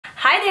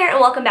Hi there and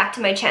welcome back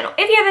to my channel.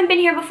 If you haven't been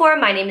here before,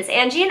 my name is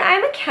Angie and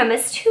I'm a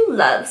chemist who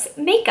loves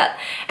makeup.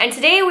 And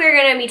today we're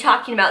going to be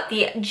talking about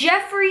the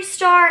Jeffree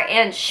Star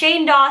and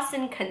Shane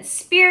Dawson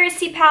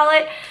Conspiracy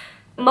Palette.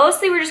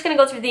 Mostly we're just going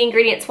to go through the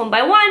ingredients one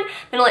by one. I'm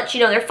going to let you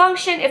know their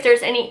function, if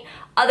there's any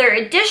other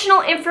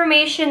additional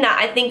information that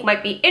I think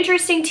might be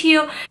interesting to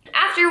you.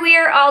 After we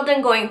are all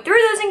done going through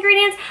those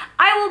ingredients,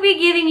 I will be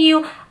giving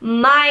you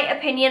my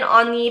opinion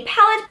on the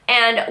palette.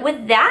 And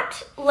with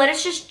that, let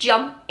us just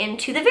jump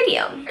into the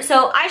video.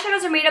 So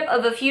eyeshadows are made up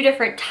of a few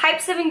different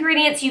types of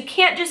ingredients. You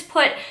can't just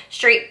put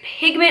straight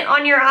pigment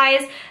on your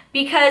eyes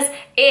because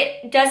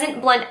it doesn't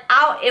blend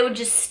out. It would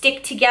just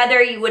stick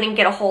together. You wouldn't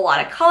get a whole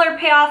lot of color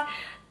payoff.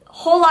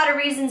 Whole lot of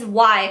reasons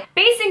why.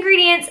 Base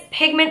ingredients,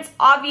 pigments,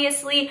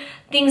 obviously,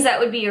 things that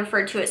would be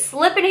referred to as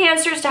slip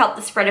enhancers to help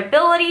the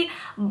spreadability,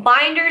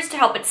 binders to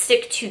help it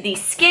stick to the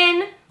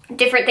skin,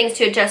 different things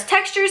to adjust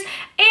textures,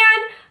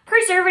 and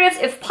preservatives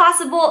if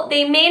possible.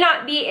 They may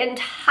not be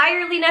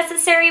entirely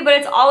necessary, but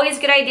it's always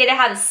a good idea to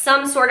have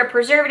some sort of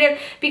preservative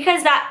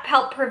because that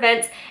helps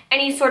prevent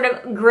any sort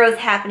of growth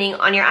happening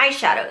on your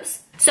eyeshadows.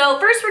 So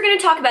first we're going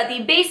to talk about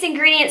the base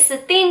ingredients, the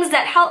things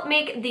that help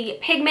make the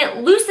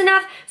pigment loose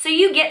enough so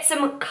you get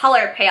some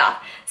color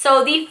payoff.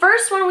 So the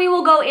first one we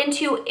will go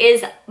into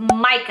is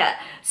mica.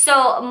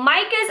 So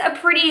mica is a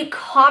pretty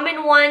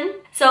common one.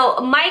 So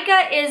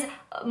mica is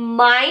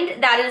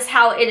mined, that is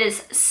how it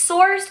is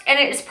sourced, and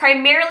it is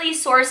primarily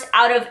sourced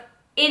out of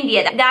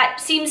India. That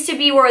seems to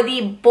be where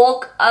the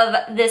bulk of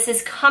this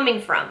is coming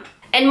from.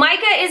 And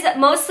mica is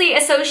mostly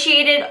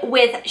associated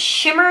with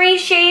shimmery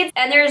shades,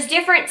 and there's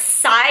different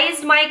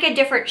sized mica,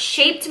 different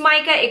shaped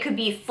mica. It could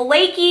be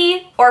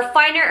flaky or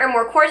finer or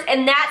more coarse,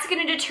 and that's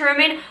going to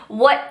determine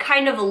what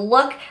kind of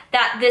look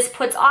that this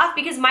puts off,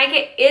 because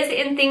mica is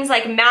in things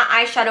like matte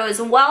eyeshadow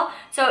as well.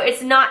 So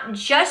it's not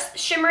just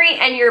shimmery,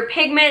 and your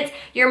pigment,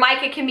 your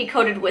mica can be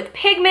coated with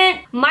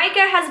pigment.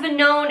 Mica has been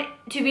known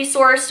to be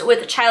sourced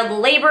with child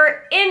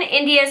labor in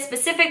India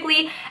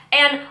specifically,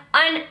 and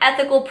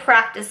unethical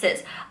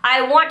practices.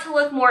 I want to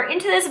look more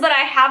into this, but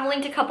I have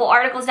linked a couple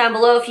articles down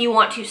below if you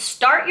want to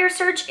start your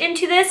search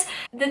into this.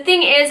 The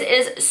thing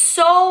is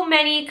so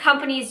many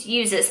companies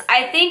use this.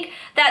 I think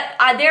that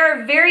there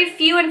are very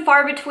few and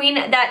far between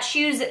that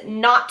choose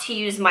not to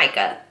use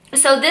mica.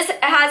 So this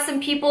has some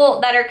people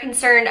that are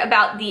concerned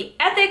about the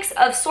ethics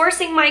of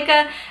sourcing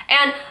mica,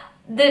 and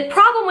the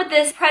problem with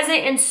this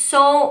present in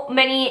so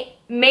many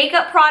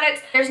makeup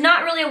products, there's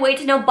not really a way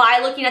to know by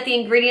looking at the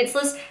ingredients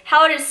list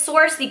how it is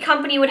sourced. The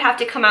company would have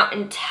to come out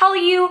and tell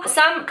you.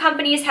 Some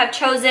companies have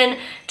chosen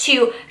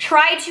to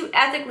try to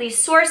ethically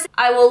source.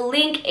 I will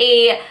link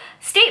a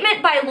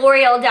statement by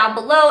L'Oreal down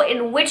below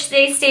in which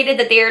they stated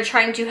that they are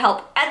trying to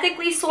help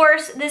ethically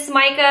source this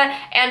mica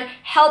and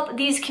help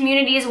these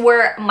communities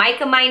where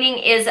mica mining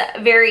is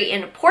very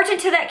important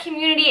to that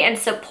community and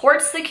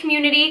supports the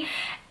community.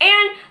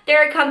 And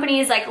there are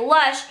companies like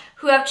Lush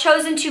who have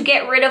chosen to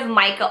get rid of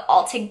mica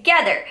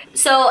altogether.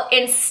 So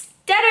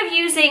instead of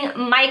using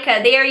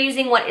mica, they are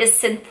using what is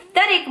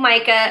synthetic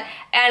mica,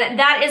 and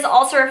that is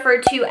also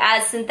referred to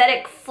as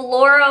synthetic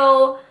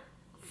flogopite.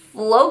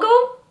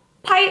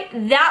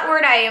 That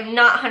word I am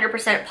not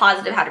 100%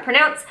 positive how to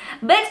pronounce,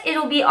 but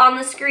it'll be on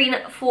the screen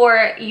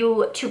for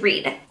you to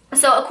read.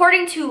 So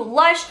according to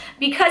Lush,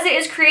 because it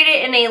is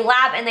created in a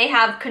lab and they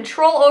have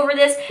control over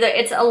this,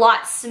 it's a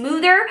lot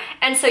smoother,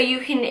 and so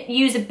you can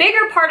use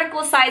bigger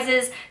particle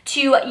sizes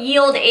to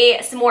yield a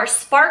more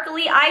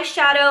sparkly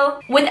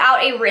eyeshadow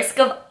without a risk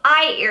of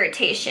eye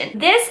irritation.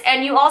 This,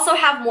 and you also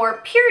have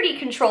more purity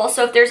control,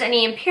 so if there's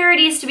any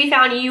impurities to be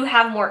found, you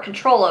have more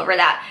control over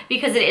that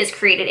because it is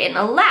created in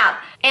a lab.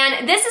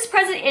 And this is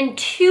present in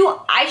two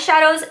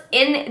eyeshadows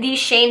in the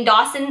Shane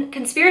Dawson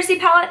Conspiracy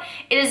Palette.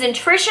 It is in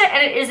Trisha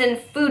and it is in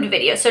Food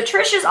Video. So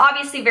Trisha is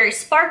obviously very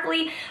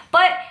sparkly,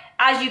 but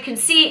as you can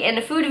see in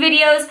the food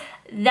videos,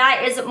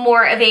 that is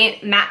more of a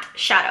matte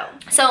shadow.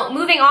 So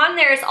moving on,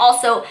 there's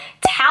also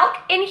talc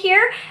in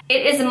here.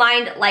 It is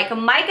mined like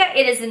mica.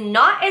 It is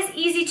not as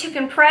easy to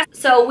compress.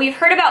 So we've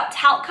heard about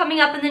talc coming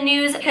up in the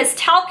news because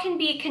talc can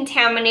be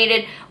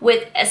contaminated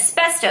with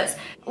asbestos.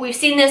 We've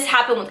seen this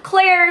happen with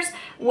Claire's,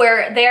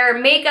 where their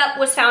makeup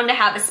was found to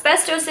have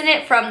asbestos in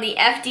it from the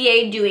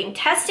FDA doing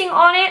testing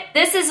on it.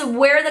 This is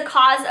where the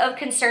cause of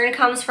concern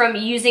comes from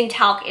using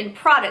talc in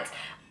products.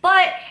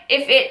 But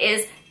if it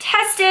is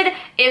tested,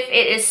 if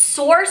it is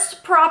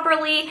sourced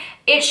properly,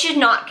 it should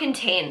not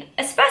contain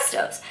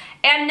asbestos.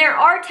 And there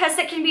are tests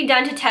that can be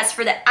done to test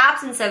for the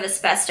absence of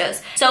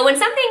asbestos. So when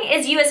something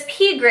is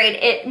USP grade,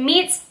 it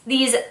meets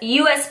these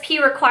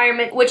USP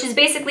requirements, which is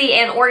basically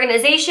an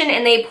organization,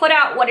 and they put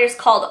out what is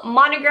called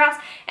monographs.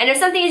 And if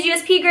something is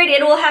USP grade,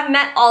 it will have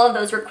met all of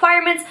those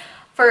requirements.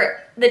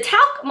 For the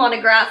talc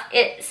monograph,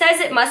 it says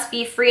it must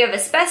be free of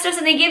asbestos,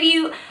 and they give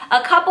you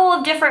a couple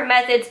of different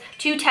methods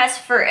to test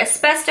for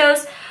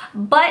asbestos.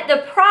 But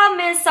the problem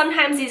is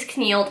sometimes these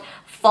can yield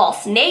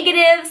false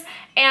negatives,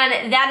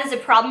 and that is a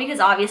problem because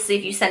obviously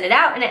if you send it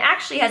out and it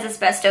actually has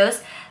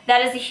asbestos,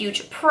 that is a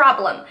huge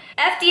problem.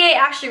 FDA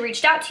actually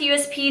reached out to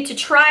USP to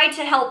try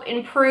to help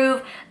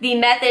improve the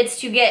methods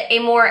to get a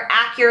more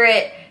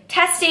accurate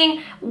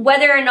testing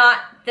whether or not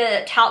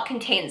the talc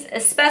contains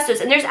asbestos.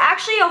 And there's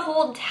actually a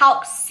whole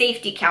talc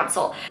safety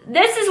council.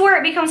 This is where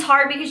it becomes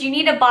hard because you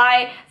need to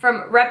buy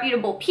from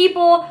reputable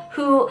people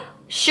who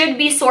should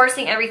be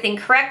sourcing everything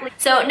correctly.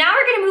 So now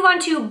we're gonna move on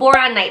to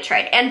boron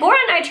nitride. And boron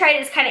nitride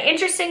is kind of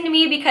interesting to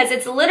me because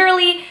it's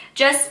literally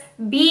just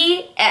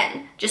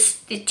BN,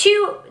 just the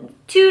two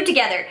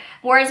together.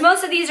 Whereas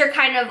most of these are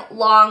kind of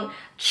long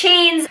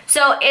chains.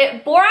 So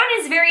boron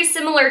is very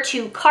similar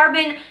to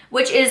carbon,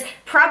 which is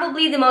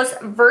probably the most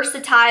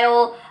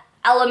versatile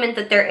element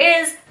that there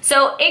is.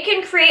 So it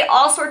can create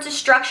all sorts of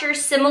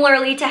structures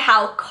similarly to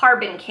how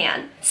carbon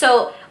can.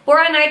 So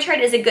boron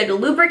nitride is a good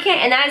lubricant,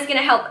 and that is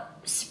gonna help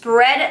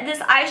spread this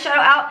eyeshadow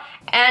out,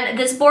 and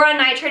this boron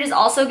nitride is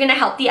also going to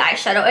help the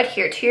eyeshadow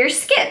adhere to your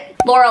skin.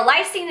 Laurel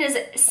lysine is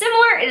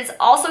similar. It is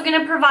also going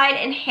to provide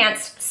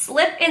enhanced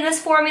slip in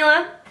this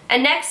formula.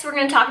 And next we're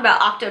going to talk about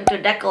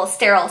octodecanyl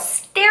steryl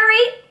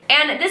stearate,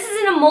 and this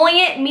is an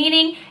emollient,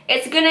 meaning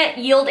it's going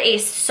to yield a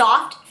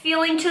soft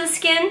feeling to the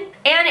skin,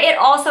 and it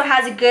also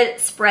has a good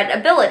spread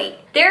ability.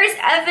 There is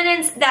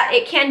evidence that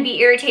it can be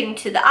irritating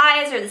to the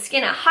eyes or the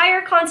skin at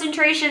higher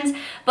concentrations,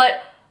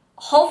 but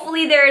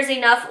hopefully there is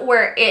enough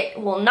where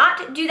it will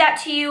not do that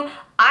to you.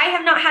 I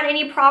have not had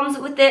any problems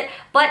with it,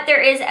 but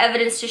there is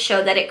evidence to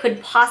show that it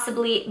could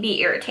possibly be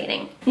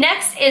irritating.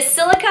 Next is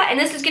silica, and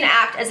this is going to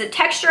act as a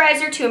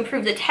texturizer to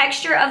improve the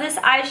texture of this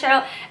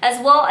eyeshadow,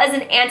 as well as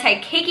an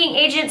anti-caking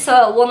agent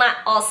so it will not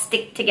all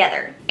stick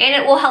together. And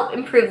it will help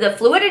improve the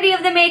fluidity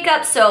of the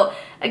makeup, so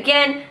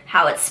again,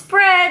 how it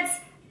spreads,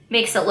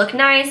 makes it look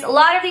nice. A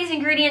lot of these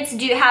ingredients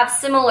do have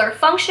similar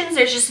functions,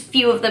 there's just a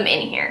few of them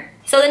in here.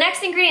 So the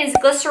next ingredient is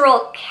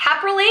glycerol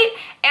caprylate,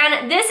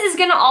 and this is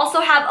gonna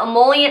also have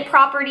emollient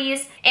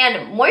properties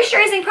and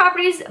moisturizing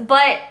properties,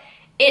 but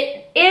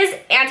it is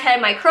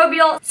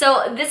antimicrobial.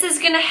 So this is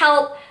gonna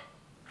help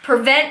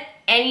prevent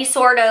any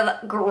sort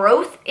of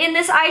growth in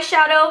this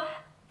eyeshadow.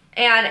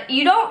 And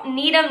you don't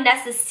need them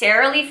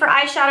necessarily for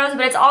eyeshadows,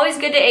 but it's always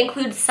good to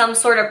include some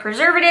sort of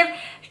preservative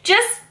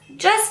just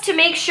to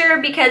make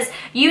sure, because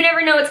you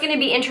never know what's going to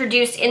be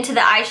introduced into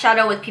the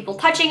eyeshadow with people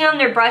touching them,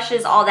 their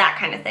brushes, all that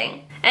kind of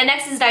thing. And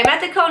next is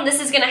dimethicone.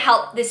 This is going to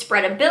help the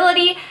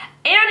spreadability,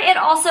 and it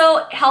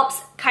also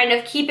helps kind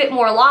of keep it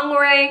more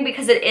long-wearing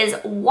because it is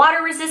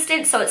water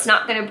resistant, so it's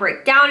not going to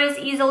break down as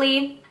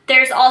easily.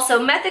 There's also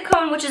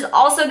methicone, which is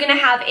also going to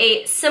have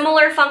a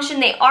similar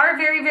function. They are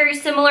very, very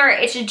similar.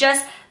 It's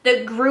just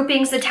the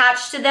groupings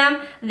attached to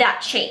them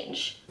that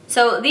change.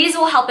 So these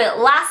will help it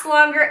last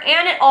longer,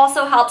 and it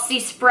also helps the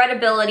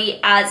spreadability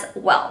as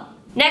well.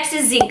 Next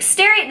is zinc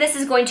stearate. This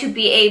is going to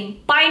be a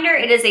binder.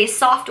 It is a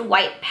soft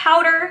white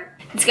powder.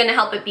 It's going to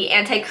help it be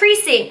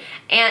anti-creasing,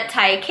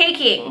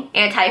 anti-caking,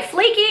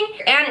 anti-flaking,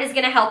 and is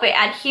going to help it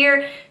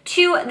adhere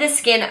to the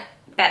skin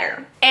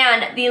better.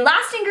 And the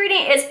last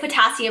ingredient is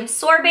potassium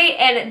sorbate,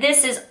 and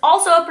this is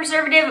also a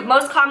preservative.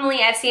 Most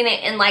commonly I've seen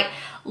it in like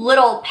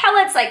little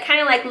pellets, like kind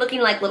of like looking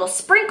like little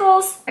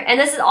sprinkles. And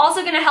this is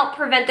also going to help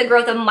prevent the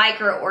growth of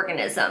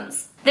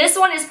microorganisms. This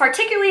one is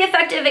particularly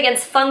effective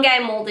against fungi,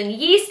 mold, and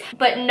yeast,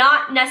 but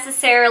not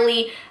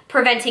necessarily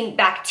preventing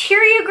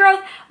bacteria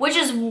growth, which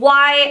is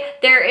why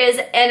there is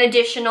an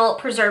additional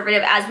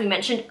preservative as we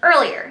mentioned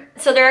earlier.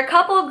 So there are a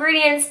couple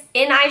ingredients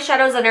in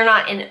eyeshadows that are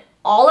not in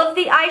all of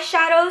the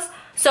eyeshadows.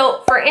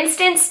 So for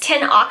instance,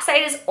 tin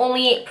oxide is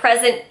only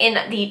present in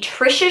the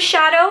Trisha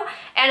shadow,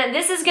 and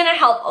this is gonna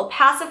help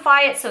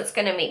opacify it, so it's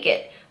gonna make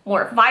it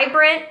more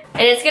vibrant,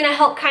 and it's gonna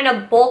help kind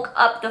of bulk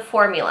up the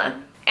formula.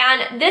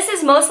 And this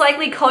is most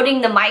likely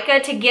coating the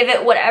mica to give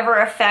it whatever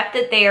effect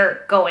that they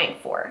are going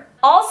for.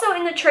 Also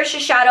in the Trisha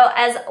shadow,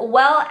 as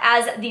well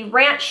as the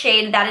Ranch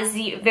shade, that is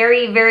the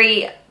very,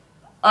 very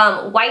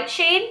white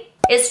shade,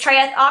 is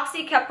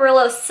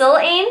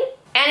triethoxycaprylosilane.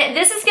 And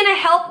this is going to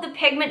help the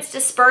pigments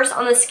disperse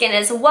on the skin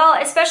as well,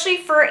 especially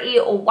for a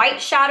white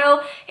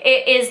shadow.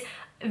 It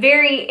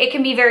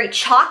can be very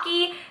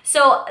chalky,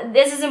 so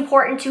this is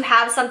important to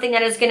have something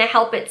that is going to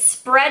help it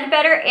spread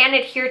better and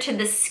adhere to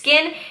the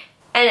skin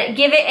and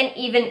give it an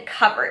even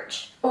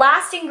coverage.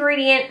 Last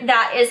ingredient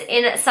that is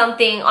in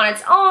something on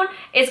its own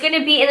is going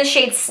to be in the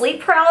shade Sleep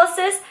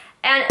Paralysis.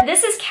 And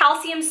this is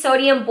calcium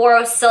sodium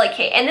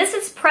borosilicate, and this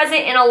is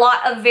present in a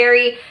lot of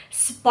very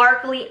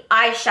sparkly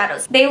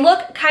eyeshadows. They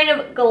look kind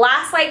of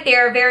glass-like, they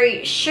are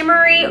very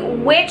shimmery,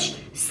 which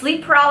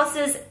sleep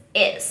paralysis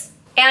is.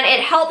 And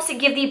it helps to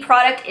give the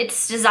product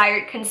its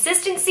desired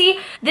consistency.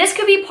 This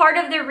could be part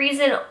of the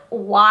reason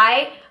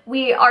why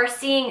we are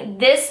seeing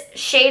this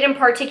shade in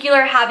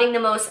particular having the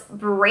most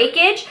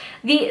breakage.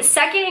 The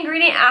second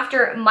ingredient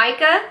after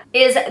mica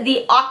is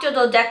the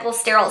octodecanyl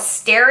steryl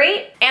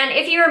stearate. And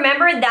if you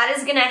remember, that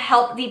is gonna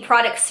help the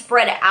product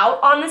spread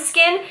out on the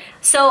skin.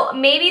 So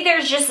maybe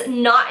there's just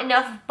not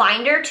enough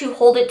binder to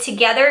hold it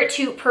together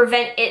to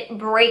prevent it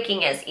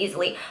breaking as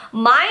easily.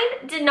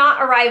 Mine did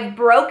not arrive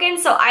broken,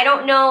 so I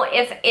don't know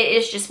if it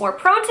is just more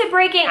prone to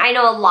breaking. I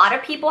know a lot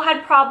of people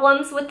had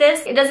problems with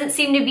this. It doesn't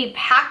seem to be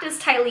packed as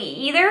tightly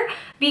either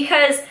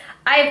because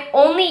I've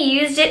only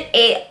used it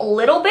a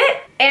little bit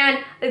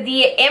and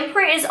the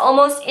imprint is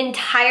almost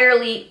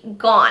entirely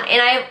gone.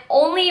 And I've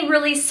only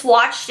really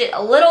swatched it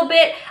a little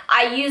bit.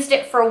 I used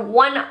it for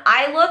one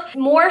eye look,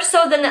 more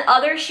so than the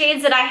other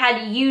shades that I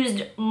had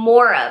used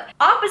more of.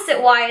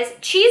 Opposite wise,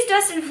 Cheese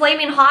Dust and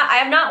Flaming Hot, I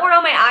have not worn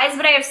on my eyes,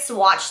 but I have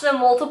swatched them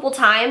multiple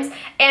times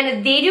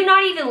and they do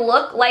not even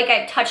look like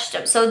I've touched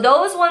them. So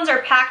those ones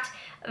are packed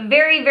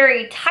very,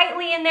 very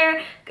tightly in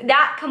there.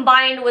 That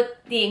combined with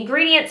the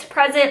ingredients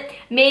present,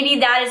 maybe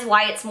that is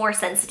why it's more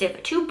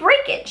sensitive to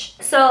breakage.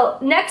 So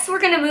next we're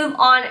gonna move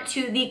on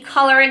to the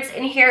colorants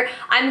in here.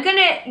 I'm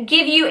gonna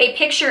give you a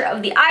picture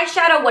of the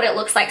eyeshadow, what it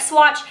looks like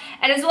swatch,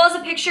 and as well as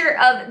a picture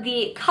of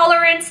the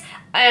colorants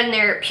and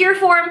their pure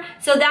form,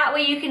 so that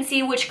way you can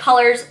see which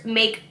colors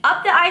make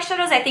up the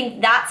eyeshadows. I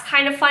think that's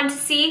kind of fun to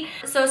see.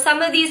 So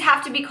some of these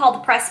have to be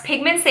called pressed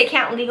pigments. They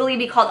can't legally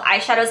be called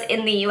eyeshadows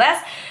in the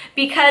US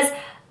because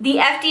the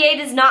FDA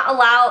does not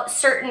allow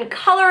certain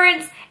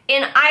colorants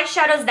in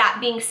eyeshadows. That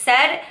being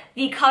said,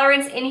 the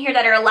colorants in here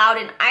that are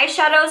allowed in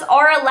eyeshadows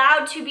are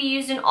allowed to be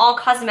used in all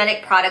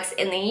cosmetic products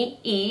in the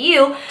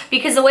EU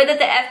because the way that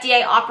the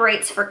FDA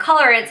operates for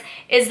colorants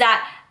is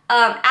that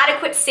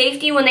adequate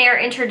safety when they are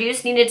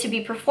introduced needed to be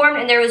performed,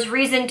 and there was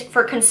reason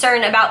for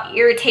concern about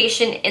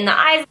irritation in the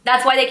eyes.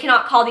 That's why they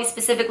cannot call these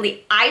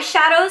specifically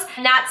eyeshadows,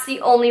 and that's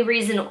the only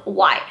reason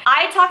why.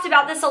 I talked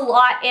about this a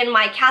lot in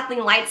my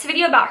Kathleen Lights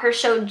video about her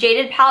show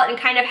Jaded palette and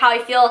kind of how I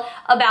feel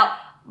about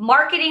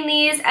marketing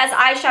these as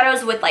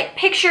eyeshadows with like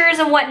pictures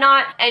and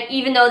whatnot, and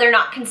even though they're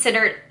not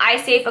considered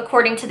eye safe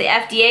according to the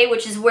FDA,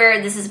 which is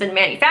where this has been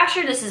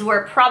manufactured, this is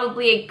where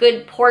probably a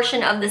good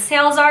portion of the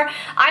sales are.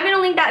 I'm gonna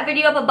link that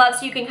video up above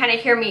so you can kind of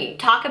hear me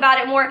talk about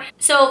it more.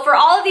 So for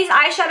all of these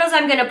eyeshadows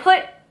I'm gonna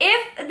put,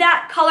 if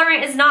that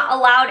colorant is not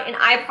allowed in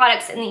eye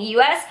products in the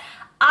US,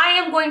 I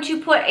am going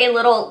to put a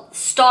little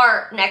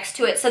star next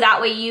to it so that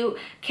way you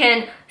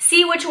can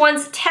see which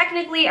ones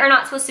technically are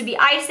not supposed to be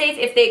eye safe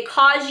if they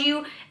cause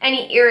you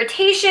any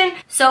irritation.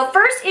 So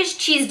first is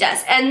Cheese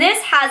Dust, and this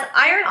has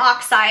iron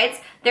oxides.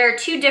 There are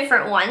two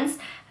different ones,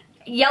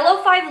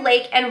 Yellow 5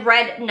 Lake and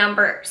Red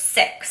Number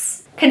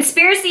 6.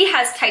 Conspiracy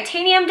has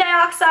titanium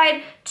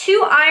dioxide,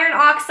 2 iron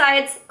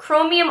oxides,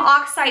 chromium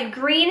oxide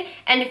green,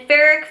 and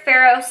ferric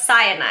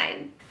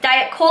ferrocyanide.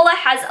 Diet Cola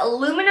has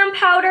aluminum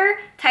powder,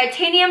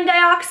 titanium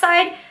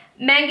dioxide,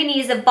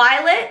 manganese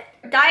violet.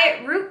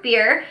 Diet Root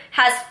Beer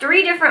has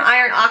 3 different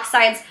iron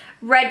oxides,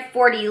 Red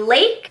 40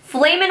 Lake.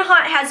 Flamin'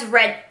 Hot has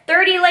Red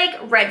 30 Lake,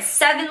 Red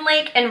 7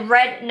 Lake, and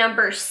Red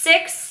Number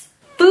 6.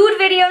 Food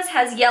Videos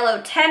has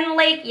Yellow 10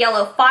 Lake,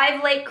 Yellow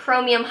 5 Lake,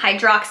 Chromium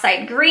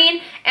hydroxide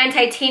green, and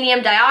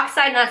titanium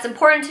dioxide. And that's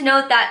important to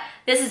note that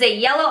this is a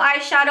yellow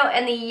eyeshadow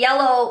and the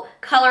yellow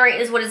colorant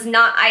is what is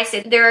not eye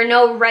safe. There are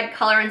no red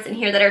colorants in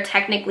here that are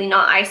technically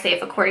not eye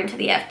safe according to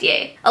the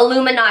FDA.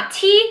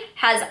 Illuminati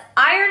has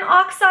iron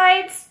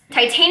oxides,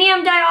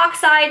 titanium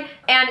dioxide,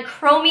 and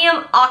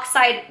chromium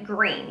oxide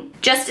green.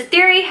 Just a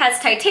Theory has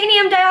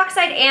titanium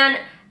dioxide and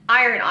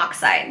iron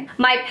oxide.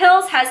 My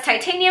Pills has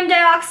titanium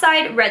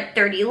dioxide, Red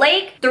 30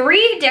 Lake,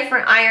 3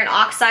 different iron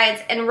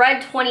oxides, and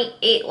Red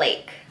 28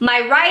 Lake.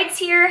 My Rides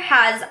here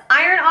has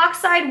iron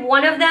oxide,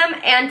 1 of them,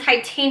 and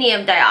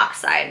titanium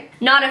dioxide.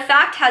 Not a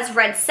Fact has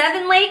Red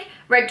 7 Lake,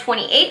 Red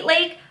 28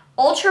 Lake,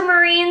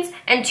 Ultramarines,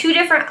 and 2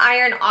 different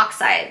iron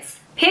oxides.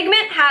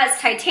 Pigment has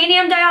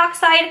titanium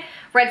dioxide,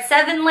 Red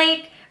 7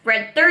 Lake,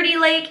 Red 30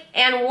 Lake,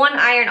 and 1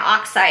 iron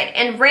oxide.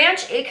 And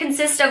Ranch, it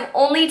consists of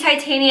only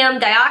titanium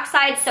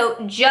dioxide, so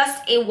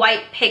just a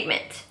white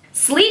pigment.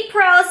 Sleep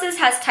Paralysis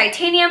has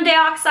titanium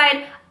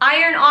dioxide,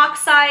 iron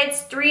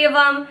oxides, 3 of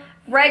them,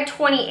 Red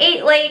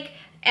 28 Lake,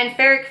 and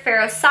ferric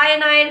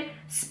ferrocyanide.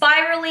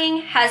 Spiraling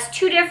has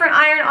 2 different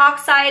iron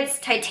oxides,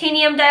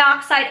 titanium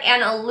dioxide,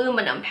 and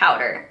aluminum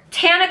powder.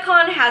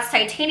 Tanacon has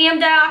titanium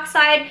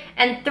dioxide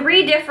and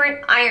 3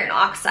 different iron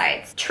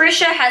oxides.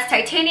 Trisha has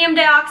titanium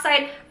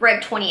dioxide,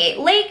 Red 28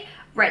 Lake,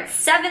 Red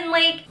 7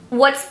 Lake.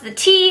 What's the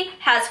Tea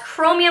has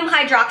chromium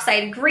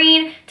hydroxide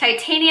green,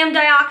 titanium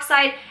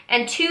dioxide,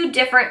 and 2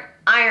 different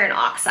iron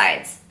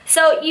oxides.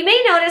 So you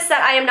may notice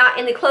that I am not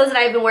in the clothes that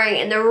I've been wearing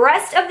in the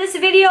rest of this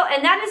video,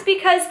 and that is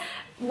because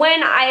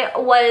when I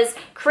was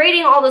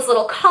creating all those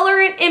little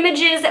colorant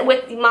images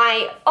with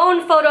my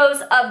own photos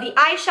of the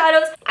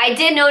eyeshadows, I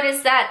did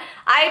notice that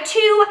I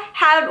too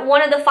had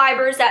one of the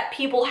fibers that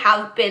people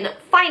have been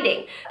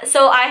finding.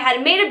 So I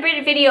had made a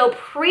video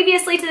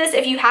previously to this,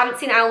 if you haven't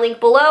seen, I'll link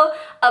below,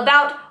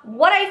 about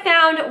what I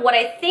found, what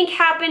I think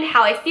happened,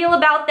 how I feel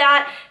about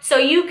that, so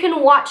you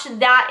can watch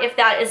that if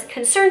that is a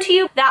concern to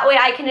you. That way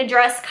I can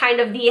address kind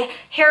of the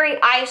hairy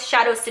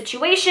eyeshadow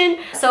situation.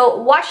 So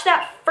watch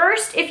that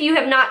first if you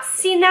have not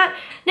seen that.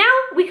 Now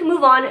we can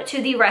move on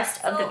to the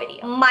rest of the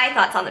video. My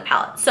thoughts on the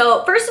palette.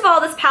 So first of all,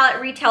 this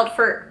palette retailed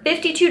for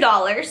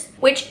 $52,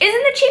 which isn't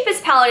the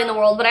cheapest palette in the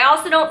world, but I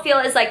also don't feel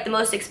is like the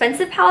most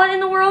expensive palette in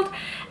the world.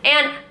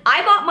 And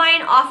I bought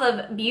mine off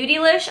of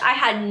Beautylish. I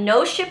had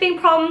no shipping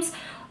problems.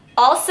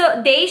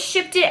 Also, they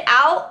shipped it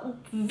out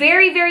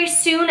very, very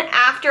soon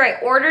after I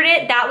ordered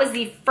it. That was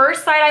the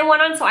first site I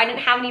went on, so I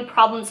didn't have any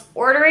problems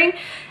ordering.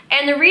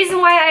 And the reason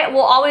why I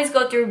will always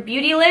go through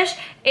Beautylish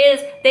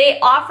is they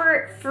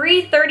offer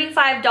free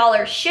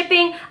 $35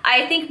 shipping.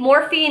 I think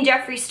Morphe and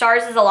Jeffree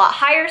Star's is a lot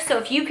higher, so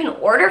if you can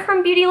order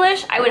from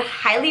Beautylish, I would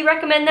highly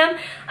recommend them.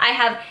 I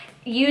have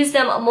used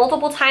them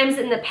multiple times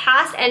in the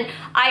past, and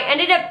I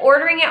ended up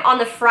ordering it on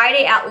the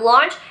Friday at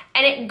launch,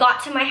 and it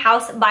got to my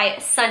house by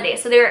Sunday,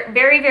 so they're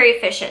very, very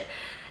efficient.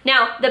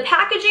 Now, the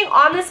packaging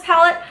on this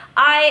palette,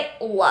 I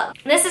love.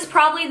 This is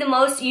probably the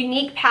most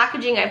unique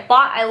packaging I've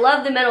bought. I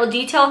love the metal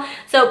detail.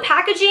 So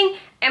packaging,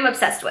 I'm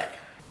obsessed with.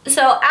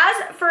 So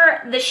as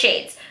for the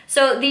shades,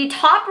 so the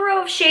top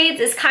row of shades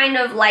is kind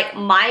of like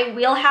my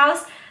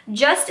wheelhouse.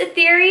 Just a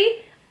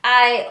Theory,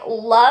 I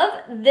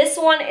love. This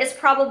one is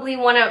probably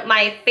one of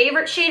my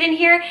favorite shade in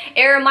here.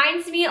 It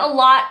reminds me a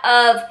lot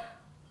of,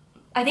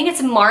 I think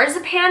it's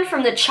Marzipan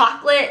from the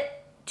chocolate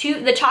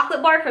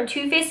bar from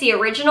Too Faced, the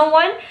original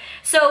one.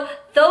 So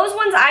those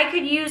ones I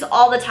could use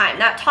all the time.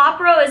 That top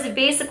row is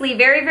basically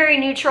very, very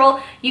neutral.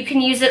 You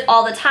can use it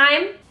all the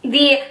time.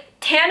 The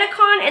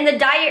Tanacon and the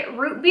Diet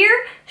Root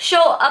Beer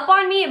show up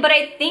on me, but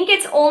I think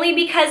it's only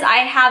because I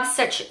have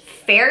such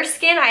fair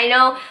skin. I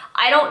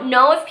don't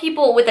know if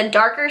people with a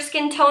darker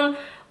skin tone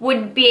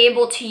would be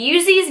able to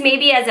use these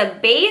maybe as a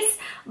base,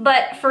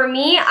 but for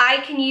me, I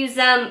can use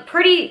them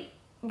pretty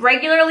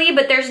regularly,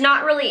 but there's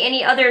not really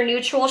any other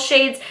neutral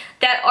shades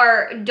that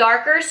are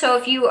darker. So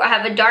if you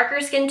have a darker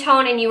skin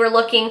tone and you were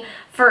looking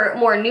for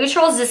more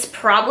neutrals, this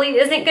probably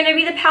isn't going to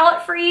be the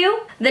palette for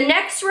you. The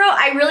next row,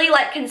 I really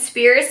like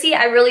Conspiracy.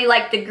 I really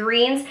like the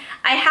greens.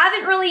 I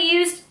haven't really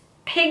used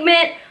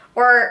Pigment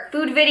or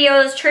Food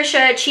Videos,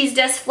 Trisha, Cheese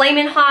Dust,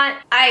 Flamin'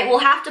 Hot. I will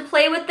have to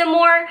play with them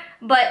more,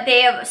 but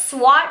they have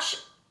swatch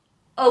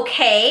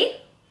okay.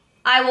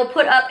 I will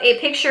put up a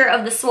picture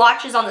of the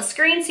swatches on the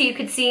screen so you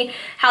could see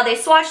how they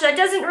swatch. That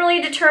doesn't really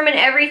determine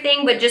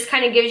everything, but just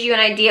kind of gives you an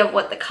idea of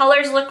what the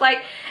colors look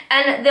like.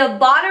 And the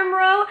bottom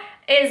row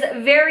is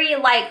very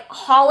like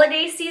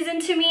holiday season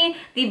to me.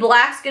 The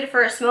black's good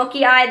for a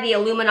smoky eye. The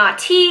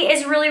Illuminati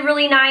is really,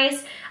 really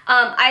nice.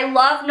 I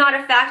love Not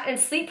a Fact, and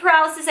Sleep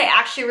Paralysis I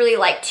actually really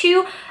like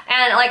too.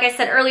 And like I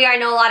said earlier, I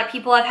know a lot of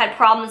people have had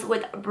problems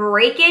with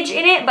breakage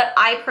in it, but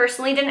I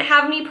personally didn't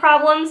have any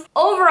problems.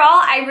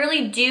 Overall, I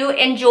really do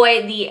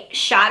enjoy the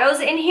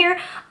shadows in here.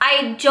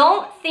 I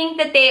don't think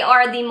that they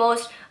are the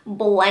most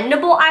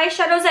blendable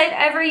eyeshadows I've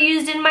ever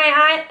used in my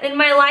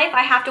life.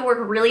 I have to work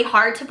really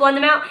hard to blend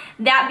them out.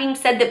 That being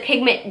said, the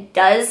pigment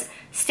does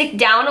stick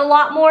down a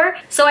lot more.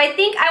 So I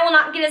think I will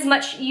not get as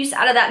much use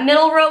out of that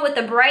middle row with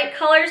the bright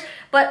colors,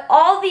 but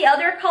all the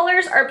other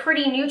colors are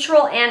pretty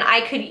neutral and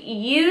I could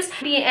use.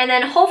 And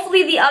then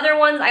hopefully the other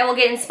ones I will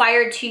get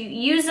inspired to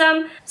use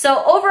them.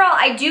 So overall,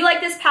 I do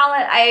like this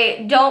palette.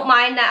 I don't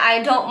mind that.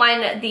 I don't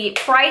mind the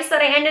price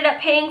that I ended up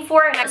paying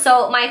for it.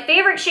 So my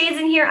favorite shades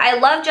in here, I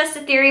love Just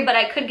a Theory, but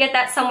I could get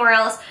that somewhere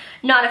else.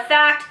 Not a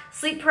Fact,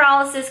 Sleep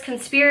Paralysis,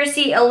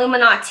 Conspiracy,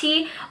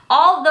 Illuminati.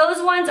 All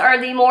those ones are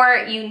the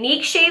more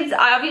unique shades.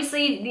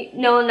 Obviously,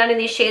 no, none of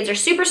these shades are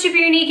super, super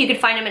unique. You could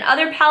find them in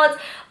other palettes,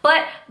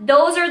 but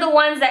those are the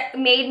ones that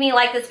made me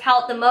like this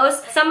palette the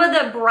most. Some of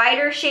the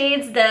brighter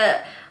shades,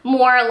 the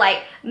more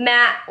like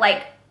matte,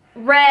 like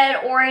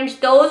red,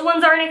 orange, those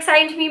ones aren't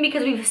exciting to me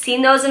because we've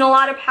seen those in a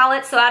lot of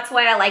palettes, so that's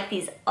why I like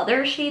these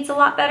other shades a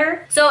lot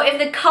better. So if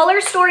the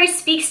color story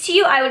speaks to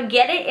you, I would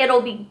get it.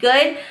 It'll be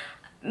good.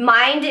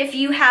 Mind if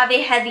you have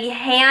a heavy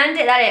hand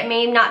that it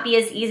may not be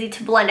as easy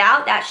to blend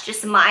out. That's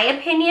just my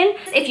opinion.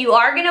 If you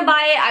are gonna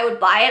buy it, I would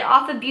buy it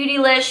off of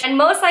Beautylish, and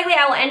most likely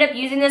I will end up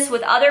using this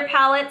with other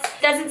palettes.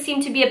 It doesn't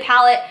seem to be a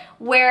palette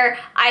where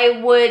I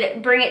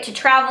would bring it to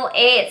travel.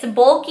 A, it's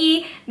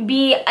bulky.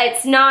 B,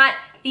 it's not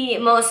the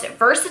most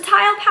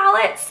versatile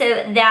palette,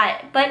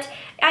 but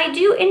I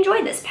do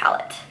enjoy this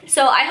palette.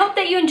 So I hope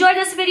that you enjoyed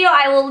this video.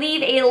 I will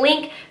leave a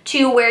link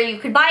to where you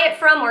could buy it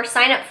from or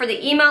sign up for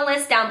the email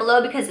list down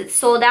below because it's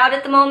sold out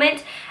at the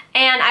moment.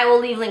 And I will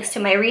leave links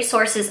to my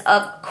resources,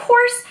 of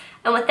course.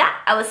 And with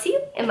that, I will see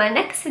you in my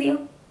next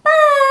video.